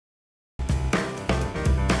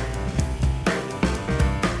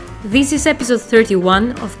This is episode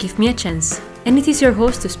 31 of Give Me a Chance, and it is your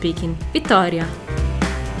host speaking, Vittoria.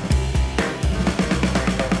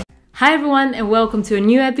 Hi everyone, and welcome to a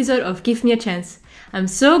new episode of Give Me a Chance. I'm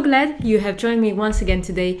so glad you have joined me once again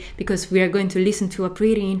today because we are going to listen to a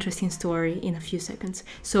pretty interesting story in a few seconds,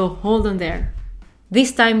 so hold on there.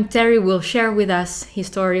 This time Terry will share with us his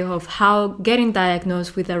story of how getting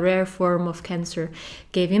diagnosed with a rare form of cancer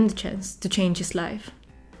gave him the chance to change his life.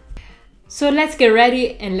 So let's get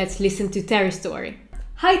ready and let's listen to Terry's story.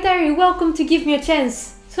 Hi Terry, welcome to Give Me a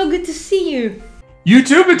Chance. So good to see you. You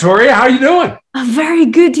too, Victoria. How you doing? Very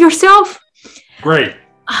good. Yourself? Great.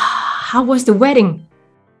 How was the wedding?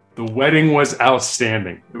 The wedding was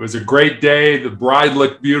outstanding. It was a great day. The bride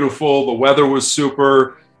looked beautiful. The weather was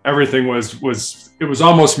super. Everything was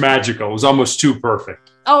almost magical. It was almost too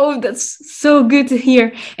perfect. Oh, that's so good to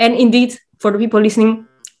hear. And indeed, for the people listening,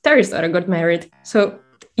 Terry's daughter got married. So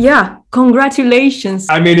yeah, congratulations.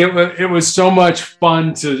 I mean, it was so much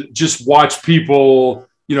fun to just watch people,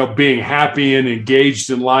 being happy and engaged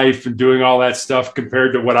in life and doing all that stuff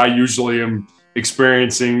compared to what I usually am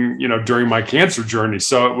experiencing, during my cancer journey.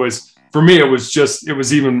 So for me, it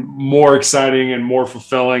was even more exciting and more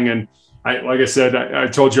fulfilling. And like I said, I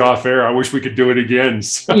told you off air, I wish we could do it again.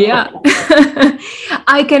 So. Yeah,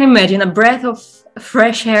 I can imagine a breath of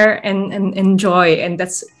fresh air and joy, and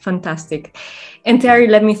that's fantastic. And Terry,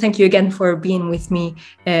 let me thank you again for being with me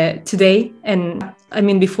today. And I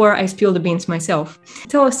mean, before I spill the beans myself,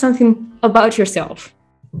 tell us something about yourself.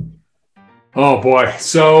 Oh boy.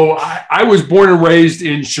 So I was born and raised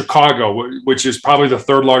in Chicago, which is probably the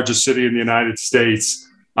third largest city in the United States.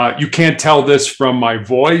 You can't tell this from my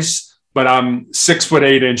voice, but I'm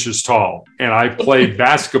 6'8" tall, and I played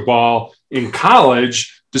basketball in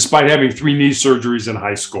college despite having 3 knee surgeries in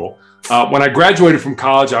high school. When I graduated from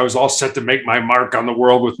college, I was all set to make my mark on the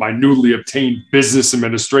world with my newly obtained business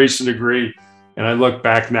administration degree. And I look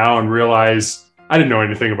back now and realize I didn't know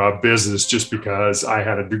anything about business just because I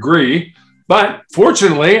had a degree. But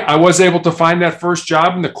fortunately, I was able to find that first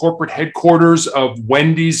job in the corporate headquarters of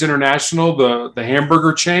Wendy's International, the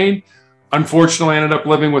hamburger chain. Unfortunately, I ended up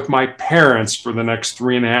living with my parents for the next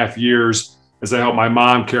 3.5 years as I helped my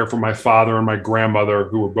mom care for my father and my grandmother,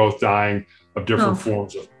 who were both dying of different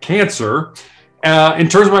forms of cancer. In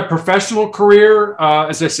terms of my professional career,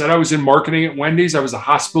 as I said, I was in marketing at Wendy's. I was a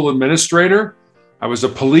hospital administrator. I was a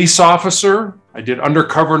police officer. I did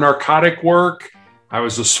undercover narcotic work. I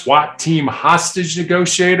was a SWAT team hostage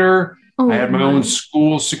negotiator. I had my own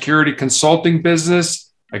school security consulting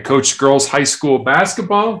business. I coached girls high school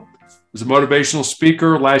basketball. I was a motivational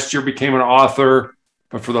speaker. Last year became an author.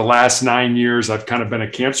 But for the last 9 years, I've kind of been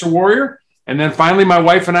a cancer warrior. And then finally, my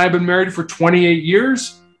wife and I have been married for 28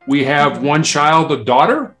 years. We have one child, a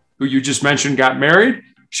daughter, who you just mentioned got married.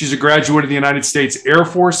 She's a graduate of the United States Air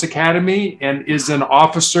Force Academy and is an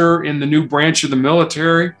officer in the new branch of the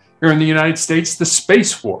military here in the United States, the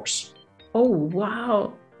Space Force. Oh,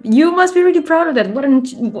 wow. You must be really proud of that.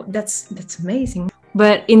 That's amazing.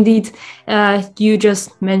 But indeed, you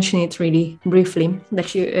just mentioned it really briefly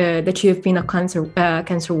that you have been a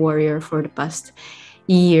cancer warrior for the past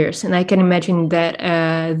years, and I can imagine that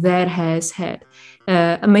that has had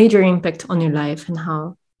a major impact on your life and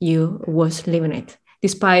how you was living it,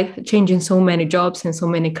 despite changing so many jobs and so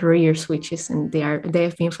many career switches, and they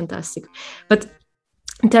have been fantastic. But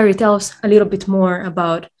Terry, tell us a little bit more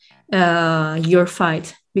about your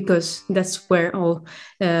fight, because that's where all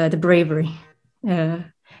the bravery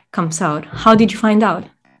comes out. How did you find out?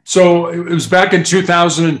 So it was back in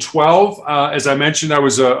 2012. As I mentioned, I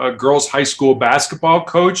was a girls' high school basketball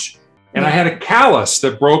coach, and I had a callus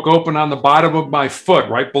that broke open on the bottom of my foot,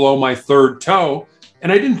 right below my third toe.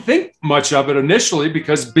 And I didn't think much of it initially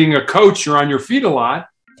because being a coach, you're on your feet a lot.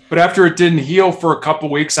 But after it didn't heal for a couple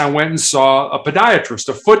of weeks, I went and saw a podiatrist,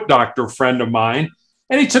 a foot doctor friend of mine.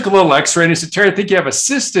 And he took a little x-ray and he said, Terry, I think you have a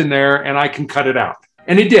cyst in there and I can cut it out.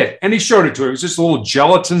 And he did. And he showed it to me. It was just a little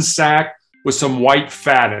gelatin sac with some white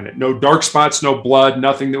fat in it. No dark spots, no blood,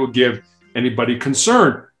 nothing that would give anybody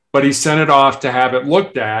concern. But he sent it off to have it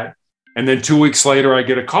looked at. And then 2 weeks later, I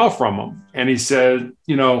get a call from him. And he said,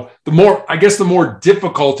 the more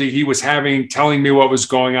difficulty he was having telling me what was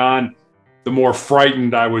going on, the more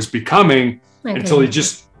frightened I was becoming until he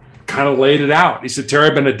just kind of laid it out. He said, Terry,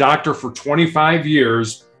 I've been a doctor for 25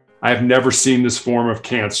 years. I have never seen this form of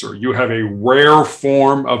cancer. You have a rare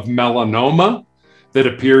form of melanoma that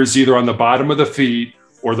appears either on the bottom of the feet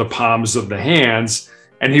or the palms of the hands.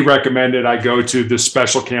 And he recommended I go to this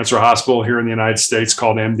special cancer hospital here in the United States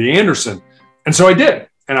called MD Anderson. And so I did.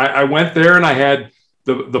 And I went there and I had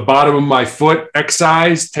the bottom of my foot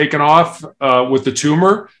excised, taken off with the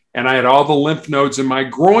tumor. and I had all the lymph nodes in my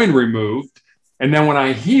groin removed. And then when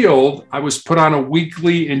I healed, I was put on a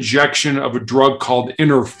weekly injection of a drug called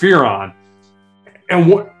interferon. And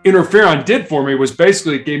what interferon did for me was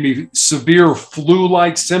basically it gave me severe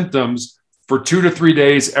flu-like symptoms for 2 to 3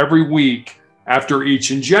 days every week after each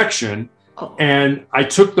injection. And I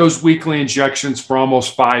took those weekly injections for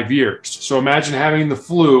almost 5 years. So imagine having the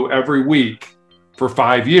flu every week for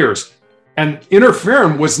 5 years. And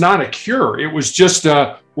interferon was not a cure. It was just,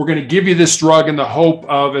 we're going to give you this drug in the hope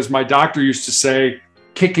of, as my doctor used to say,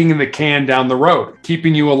 kicking the can down the road,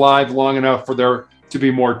 keeping you alive long enough for there to be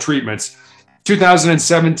more treatments.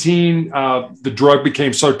 2017, the drug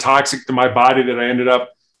became so toxic to my body that I ended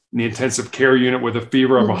up in the intensive care unit with a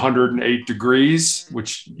fever of 108 degrees,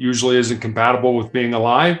 which usually isn't compatible with being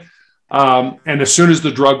alive. And as soon as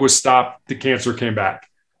the drug was stopped, the cancer came back.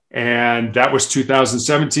 And that was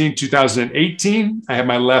 2017. 2018, I had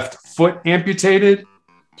my left foot amputated.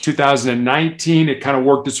 2019, it kind of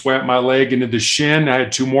worked its way up my leg into the shin. I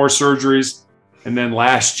had 2 more surgeries. And then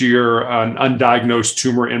last year, an undiagnosed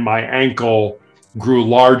tumor in my ankle grew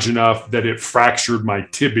large enough that it fractured my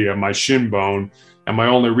tibia, my shin bone. And my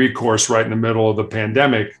only recourse right in the middle of the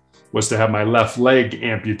pandemic was to have my left leg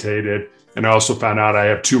amputated. And I also found out I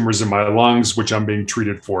have tumors in my lungs, which I'm being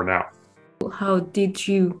treated for now. How did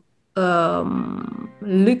you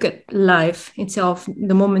look at life itself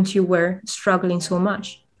the moment you were struggling so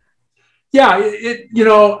much? Yeah,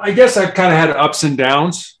 I guess I've kind of had ups and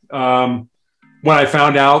downs. When I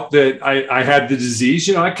found out that I had the disease,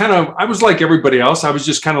 I was like everybody else. I was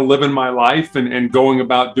just kind of living my life and going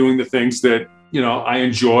about doing the things that, I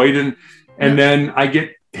enjoyed. And then I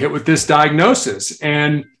get hit with this diagnosis.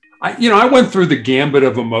 And I went through the gambit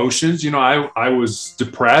of emotions. I was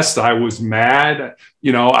depressed. I was mad.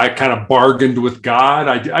 I kind of bargained with God.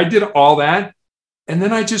 I did all that. And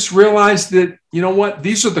then I just realized that,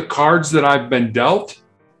 these are the cards that I've been dealt,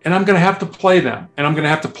 and I'm going to have to play them. And I'm going to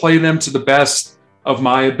have to play them to the best of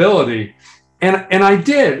my ability. And I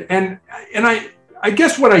did. And I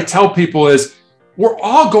guess what I tell people is we're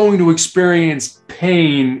all going to experience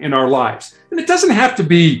pain in our lives. And it doesn't have to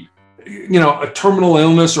be a terminal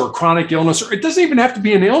illness or a chronic illness, or it doesn't even have to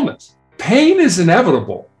be an illness. Pain is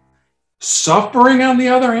inevitable. Suffering, on the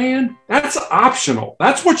other hand, that's optional.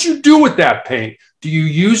 That's what you do with that pain. Do you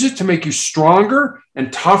use it to make you stronger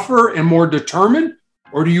and tougher and more determined?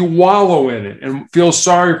 Or do you wallow in it and feel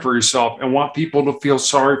sorry for yourself and want people to feel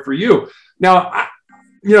sorry for you? Now,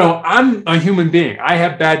 I'm a human being. I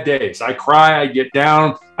have bad days. I cry, I get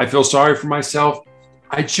down, I feel sorry for myself.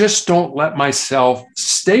 I just don't let myself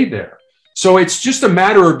stay there. So it's just a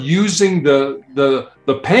matter of using the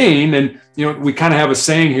pain. And, we kind of have a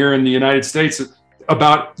saying here in the United States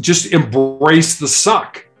about just embrace the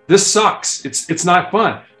suck. This sucks. It's not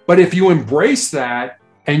fun. But if you embrace that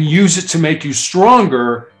and use it to make you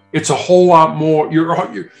stronger, it's a whole lot more.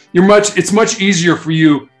 It's much easier for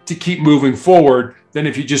you to keep moving forward than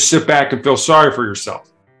if you just sit back and feel sorry for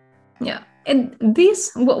yourself. Yeah. And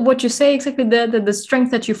this, what you say exactly, the strength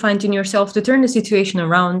that you find in yourself to turn the situation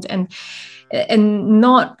around and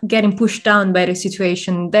not getting pushed down by the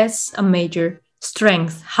situation, that's a major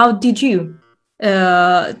strength. How did you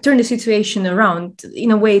turn the situation around?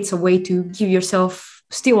 In a way, it's a way to give yourself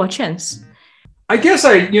still a chance. I guess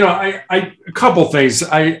a couple things.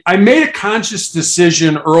 I made a conscious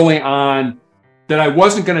decision early on that I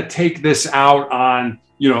wasn't going to take this out on,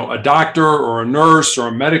 a doctor or a nurse or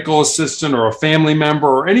a medical assistant or a family member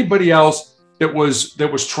or anybody else that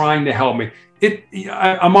was trying to help me.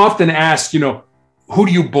 I'm often asked, who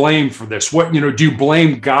do you blame for this? Do you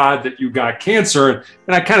blame God that you got cancer?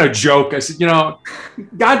 And I kind of joke. I said,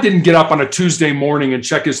 God didn't get up on a Tuesday morning and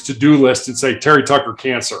check his to-do list and say, Terry Tucker,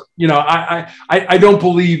 cancer. I don't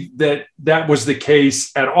believe that was the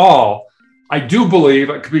case at all. I do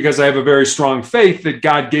believe, because I have a very strong faith, that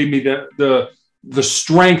God gave me the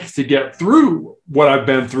strength to get through what I've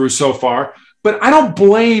been through so far. But I don't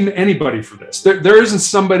blame anybody for this. There isn't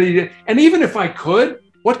somebody, and even if I could,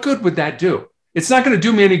 what good would that do? It's not going to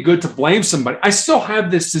do me any good to blame somebody. I still have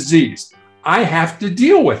this disease. I have to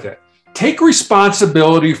deal with it. Take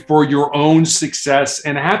responsibility for your own success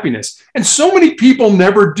and happiness. And so many people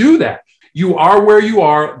never do that. You are where you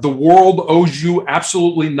are. The world owes you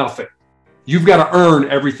absolutely nothing. You've got to earn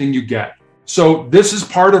everything you get. So this is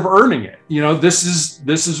part of earning it. This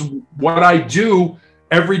is what I do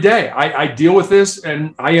every day. I deal with this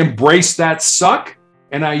and I embrace that suck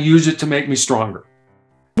and I use it to make me stronger.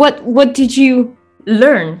 What did you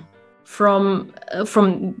learn from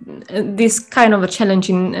this kind of a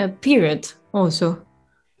challenging period also?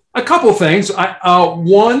 A couple of things.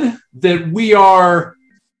 One, that we are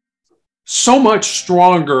so much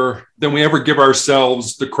stronger than we ever give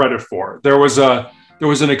ourselves the credit for. There was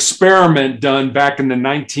an experiment done back in the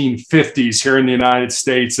 1950s here in the United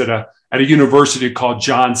States at a university called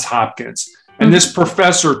Johns Hopkins. And this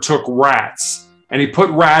professor took rats and he put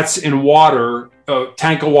rats in water, a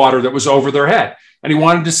tank of water that was over their head. And he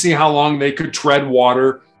wanted to see how long they could tread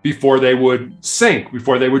water before they would sink,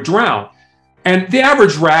 before they would drown. And the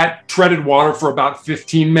average rat treaded water for about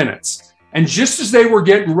 15 minutes. And just as they were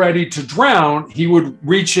getting ready to drown, he would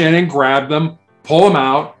reach in and grab them, pull them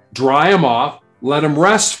out, dry them off, let them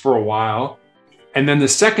rest for a while. And then the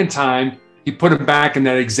second time, he put them back in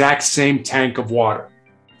that exact same tank of water.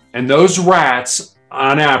 And those rats,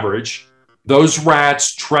 on average, those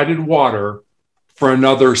rats treaded water for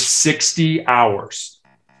another 60 hours.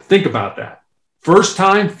 Think about that. First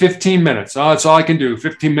time, 15 minutes. Oh, that's all I can do.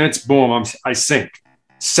 15 minutes, boom, I sink.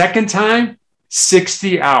 Second time,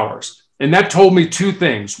 60 hours. And that told me two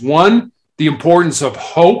things. One, the importance of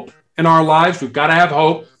hope in our lives. We've got to have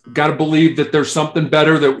hope. We've got to believe that there's something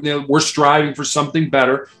better, that we're striving for something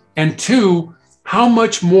better. And two, how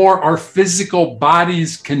much more our physical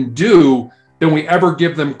bodies can do than we ever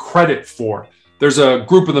give them credit for. There's a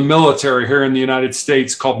group of the military here in the United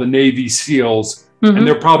States called the Navy SEALs. And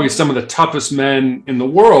they're probably some of the toughest men in the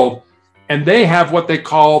world. And they have what they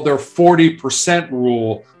call their 40%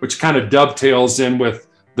 rule, which kind of dovetails in with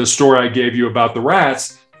the story I gave you about the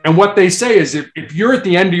rats. And what they say is if you're at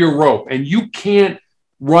the end of your rope and you can't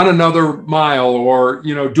run another mile or,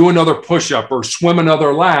 do another push-up or swim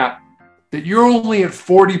another lap, that you're only at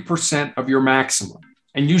 40% of your maximum.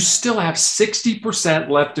 And you still have 60%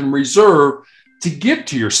 left in reserve to give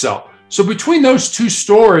to yourself. So between those two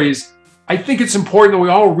stories, I think it's important that we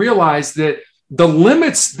all realize that the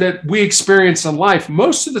limits that we experience in life,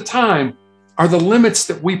 most of the time, are the limits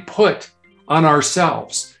that we put on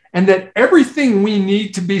ourselves. And that everything we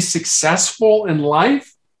need to be successful in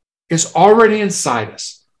life is already inside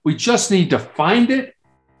us. We just need to find it,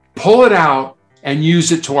 pull it out, and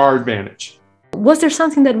use it to our advantage. Was there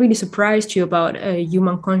something that really surprised you about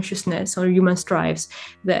human consciousness or human strives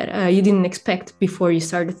that you didn't expect before you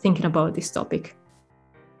started thinking about this topic?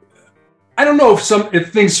 I don't know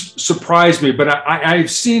if things surprise me, but I've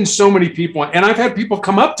seen so many people, and I've had people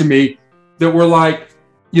come up to me that were like,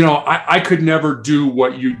 I could never do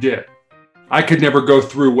what you did. I could never go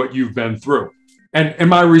through what you've been through. And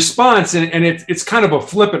my response, and it's kind of a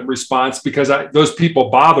flippant response because those people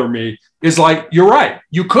bother me, is like, you're right,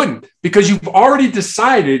 you couldn't, because you've already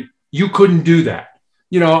decided you couldn't do that.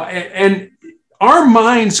 And our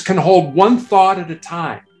minds can hold one thought at a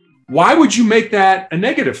time. Why would you make that a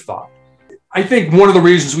negative thought? I think one of the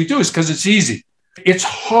reasons we do is because it's easy. It's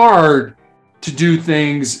hard to do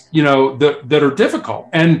things, that are difficult.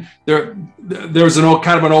 And there's an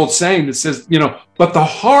old saying that says, but the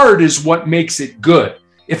hard is what makes it good.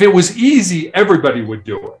 If it was easy, everybody would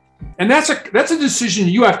do it. And that's a decision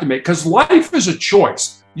you have to make, because life is a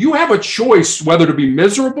choice. You have a choice whether to be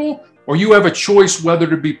miserable, or you have a choice whether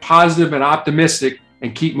to be positive and optimistic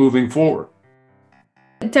and keep moving forward.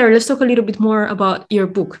 Terry, let's talk a little bit more about your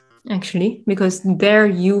book, actually, because there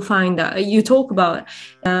you find that you talk about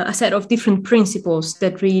a set of different principles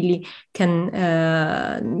that really can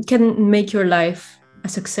make your life a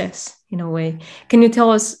success in a way. Can you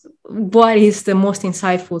tell us what is the most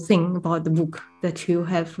insightful thing about the book that you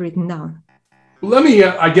have written down? Let me,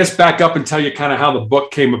 I guess, back up and tell you kind of how the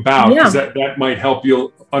book came about, because that might help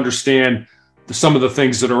you understand some of the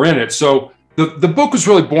things that are in it. So the book was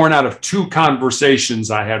really born out of two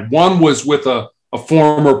conversations I had. One was with a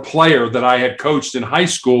former player that I had coached in high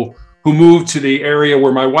school who moved to the area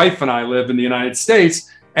where my wife and I live in the United States.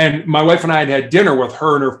 And my wife and I had dinner with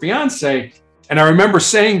her and her fiance. And I remember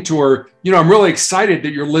saying to her, I'm really excited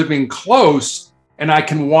that you're living close and I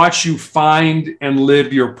can watch you find and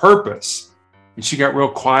live your purpose. And she got real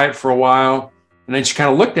quiet for a while. And then she kind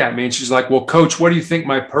of looked at me and she's like, well, Coach, what do you think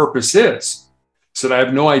my purpose is? I said, I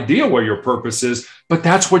have no idea what your purpose is, but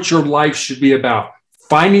that's what your life should be about.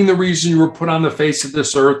 Finding the reason you were put on the face of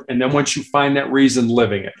this earth, and then once you find that reason,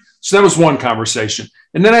 living it. So that was one conversation.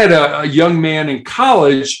 And then I had a young man in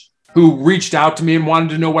college who reached out to me and wanted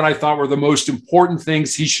to know what I thought were the most important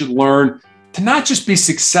things he should learn to not just be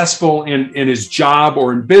successful in his job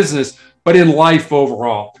or in business, but in life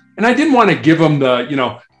overall. And I didn't want to give him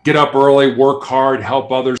the, get up early, work hard,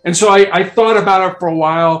 help others. And so I thought about it for a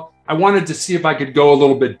while. I wanted to see if I could go a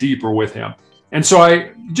little bit deeper with him. And so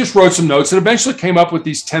I just wrote some notes and eventually came up with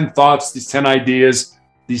these 10 thoughts, these 10 ideas,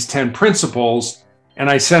 these 10 principles, and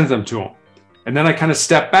I sent them to him. And then I kind of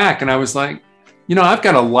stepped back and I was like, I've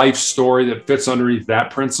got a life story that fits underneath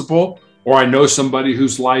that principle, or I know somebody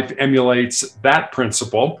whose life emulates that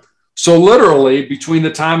principle. So literally between the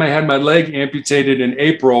time I had my leg amputated in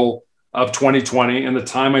April of 2020 and the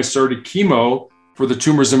time I started chemo for the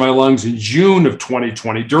tumors in my lungs in June of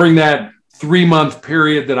 2020, during that 3-month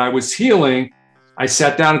period that I was healing, I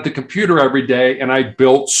sat down at the computer every day and I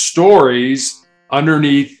built stories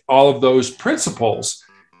underneath all of those principles.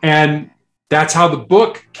 And that's how the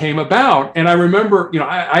book came about. And I remember,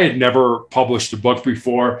 I had never published a book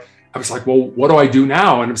before. I was like, well, what do I do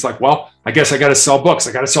now? And it was like, well, I guess I got to sell books.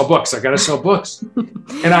 I got to sell books. I got to sell books.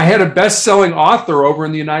 And I had a best-selling author over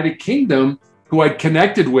in the United Kingdom who I'd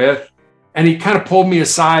connected with. And he kind of pulled me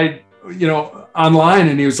aside, online.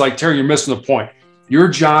 And he was like, Terry, you're missing the point. Your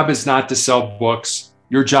job is not to sell books.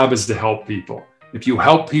 Your job is to help people. If you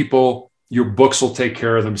help people, your books will take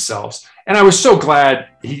care of themselves. And I was so glad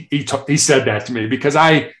he said that to me, because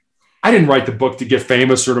I didn't write the book to get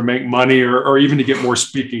famous or to make money or even to get more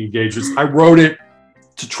speaking engagements. I wrote it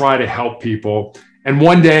to try to help people. And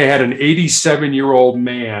one day I had an 87-year-old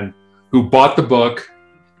man who bought the book,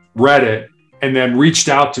 read it, and then reached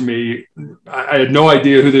out to me. I had no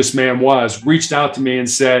idea who this man was, reached out to me and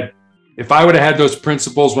said, if I would have had those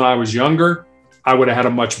principles when I was younger, I would have had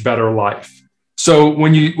a much better life. So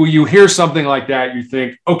when you hear something like that, you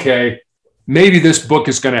think, okay, maybe this book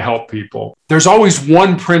is going to help people. There's always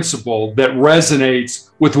one principle that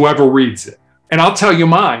resonates with whoever reads it. And I'll tell you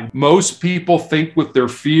mine. Most people think with their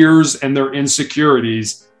fears and their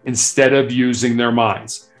insecurities instead of using their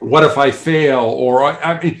minds. What if I fail?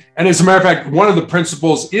 And as a matter of fact, one of the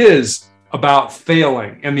principles is about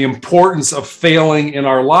failing and the importance of failing in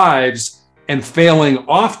our lives and failing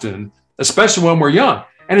often, especially when we're young.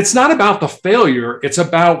 And it's not about the failure. It's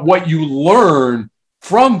about what you learn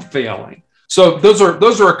from failing. So those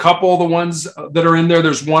are a couple of the ones that are in there.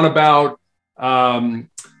 There's one about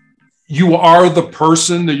you are the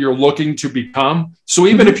person that you're looking to become. So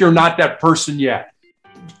even if you're not that person yet,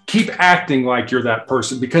 keep acting like you're that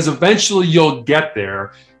person, because eventually you'll get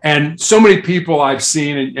there. And so many people I've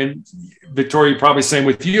seen, and Victoria, probably same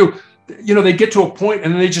with you, they get to a point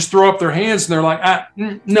and then they just throw up their hands and they're like,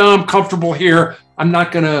 no, I'm comfortable here. I'm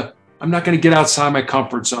not gonna get outside my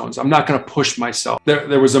comfort zones. I'm not gonna push myself.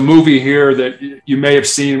 There was a movie here that you may have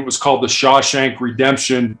seen. It was called The Shawshank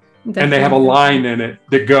Redemption. Definitely. And they have a line in it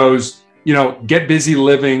that goes, get busy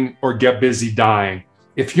living or get busy dying.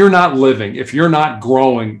 If you're not living, if you're not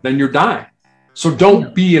growing, then you're dying. So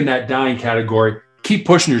don't be in that dying category. Keep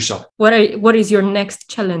pushing yourself. What is your next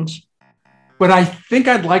challenge? But I think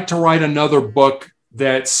I'd like to write another book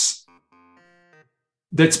that's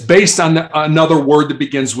based on another word that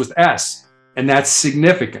begins with S, and that's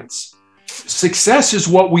significance. Success is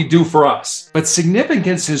what we do for us, but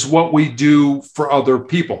significance is what we do for other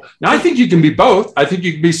people. Now, I think you can be both. I think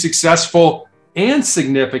you can be successful and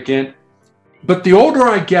significant, but the older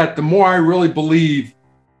I get, the more I really believe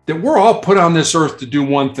that we're all put on this earth to do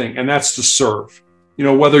one thing, and that's to serve.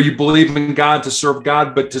 Whether you believe in God, to serve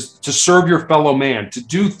God, but to serve your fellow man, to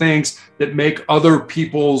do things that make other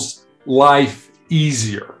people's life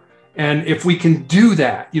easier. And if we can do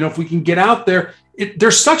that, if we can get out there,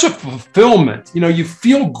 there's such a fulfillment. You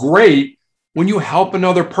feel great when you help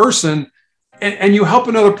another person, and you help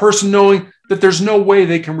another person knowing that there's no way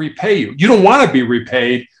they can repay you. You don't want to be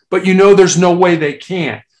repaid, but there's no way they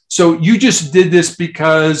can. So you just did this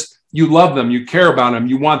because you love them, you care about them,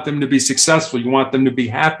 you want them to be successful, you want them to be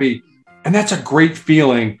happy. And that's a great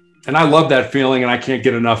feeling. And I love that feeling, and I can't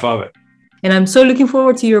get enough of it. And I'm so looking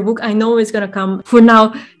forward to your book. I know it's going to come. For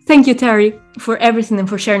now, thank you, Terry, for everything and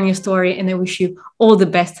for sharing your story. And I wish you all the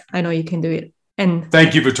best. I know you can do it. And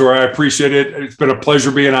thank you, Victoria. I appreciate it. It's been a pleasure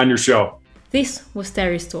being on your show. This was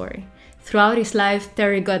Terry's story. Throughout his life,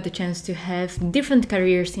 Terry got the chance to have different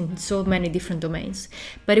careers in so many different domains.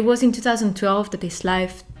 But it was in 2012 that his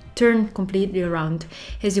life turned completely around,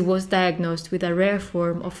 as he was diagnosed with a rare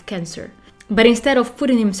form of cancer. But instead of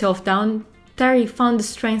putting himself down, Terry found the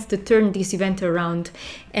strength to turn this event around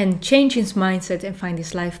and change his mindset and find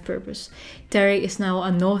his life purpose. Terry is now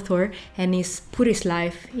an author and has put his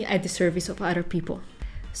life at the service of other people.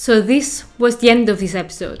 So this was the end of this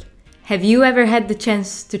episode. Have you ever had the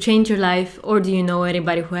chance to change your life, or do you know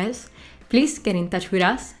anybody who has? Please get in touch with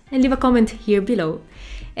us and leave a comment here below.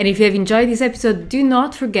 And if you have enjoyed this episode, do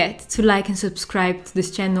not forget to like and subscribe to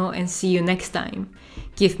this channel, and see you next time.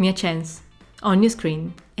 Give me a chance, on your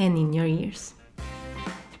screen and in your ears.